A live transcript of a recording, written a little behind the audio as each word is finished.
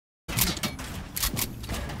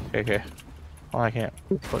Okay. Oh, I can't.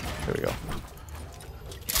 Look, there we go.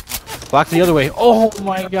 Block the other way. Oh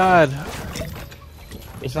my god.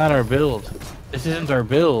 It's not our build. This isn't our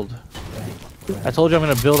build. I told you I'm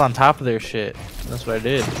gonna build on top of their shit. That's what I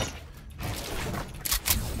did.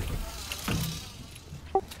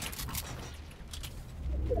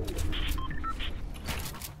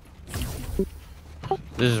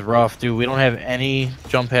 This is rough, dude. We don't have any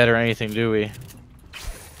jump pad or anything, do we?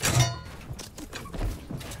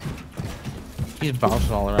 He's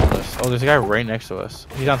bouncing all around us. Oh, there's a guy right next to us.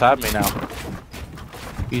 He's on top of me now.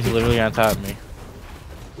 He's literally on top of me.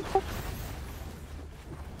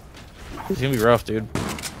 It's gonna be rough, dude.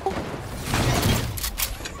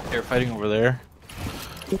 They're fighting over there.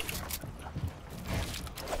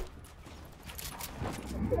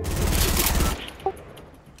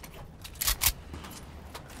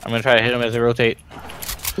 I'm gonna try to hit him as they rotate.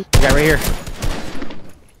 Guy right here.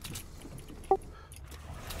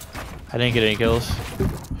 I didn't get any kills.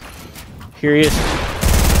 Here he is.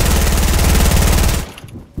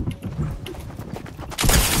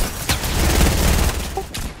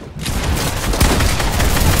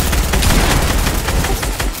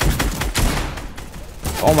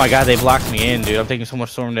 Oh my god, they blocked me in, dude. I'm taking so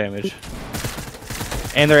much storm damage.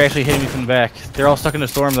 And they're actually hitting me from the back. They're all stuck in the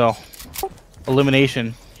storm, though.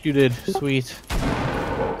 Elimination. You did. Sweet.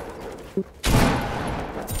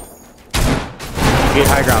 Get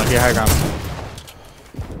high ground. Get high ground.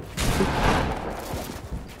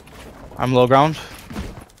 I'm low ground.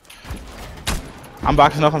 I'm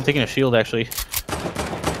boxing up. I'm taking a shield, actually.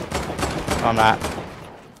 No, I'm not.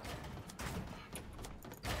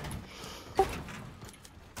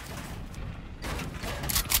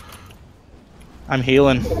 I'm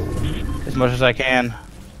healing as much as I can.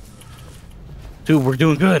 Dude, we're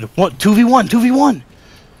doing good. What? 2v1, 2v1.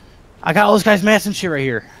 I got all those guys mats and shit right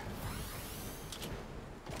here.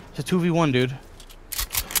 It's a 2v1, dude.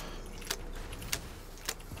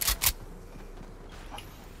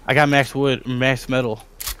 I got max wood, max metal.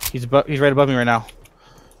 He's right above me right now.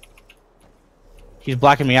 He's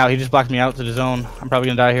blocking me out. He just blocked me out to the zone. I'm probably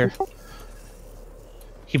gonna die here.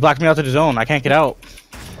 He blocked me out to the zone. I can't get out.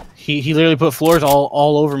 He literally put floors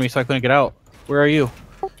all over me so I couldn't get out. Where are you?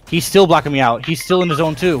 He's still blocking me out. He's still in the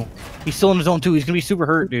zone too. He's still in the zone too. He's gonna be super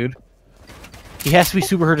hurt, dude. He has to be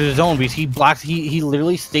super hurt in the zone because he blocked. He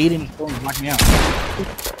literally stayed in the zone and blocked me out.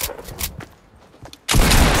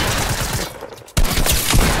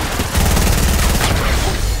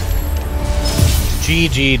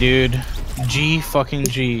 GG, dude. G fucking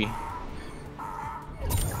G.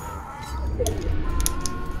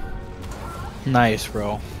 Nice,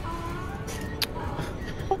 bro.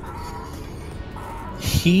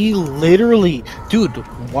 He literally, dude,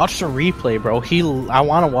 watch the replay, bro. I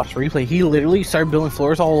want to watch the replay. He literally started building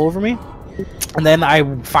floors all over me, and then I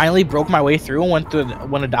finally broke my way through and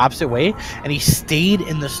went the opposite way, and he stayed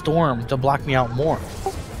in the storm to block me out more.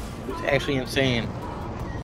 It was actually insane.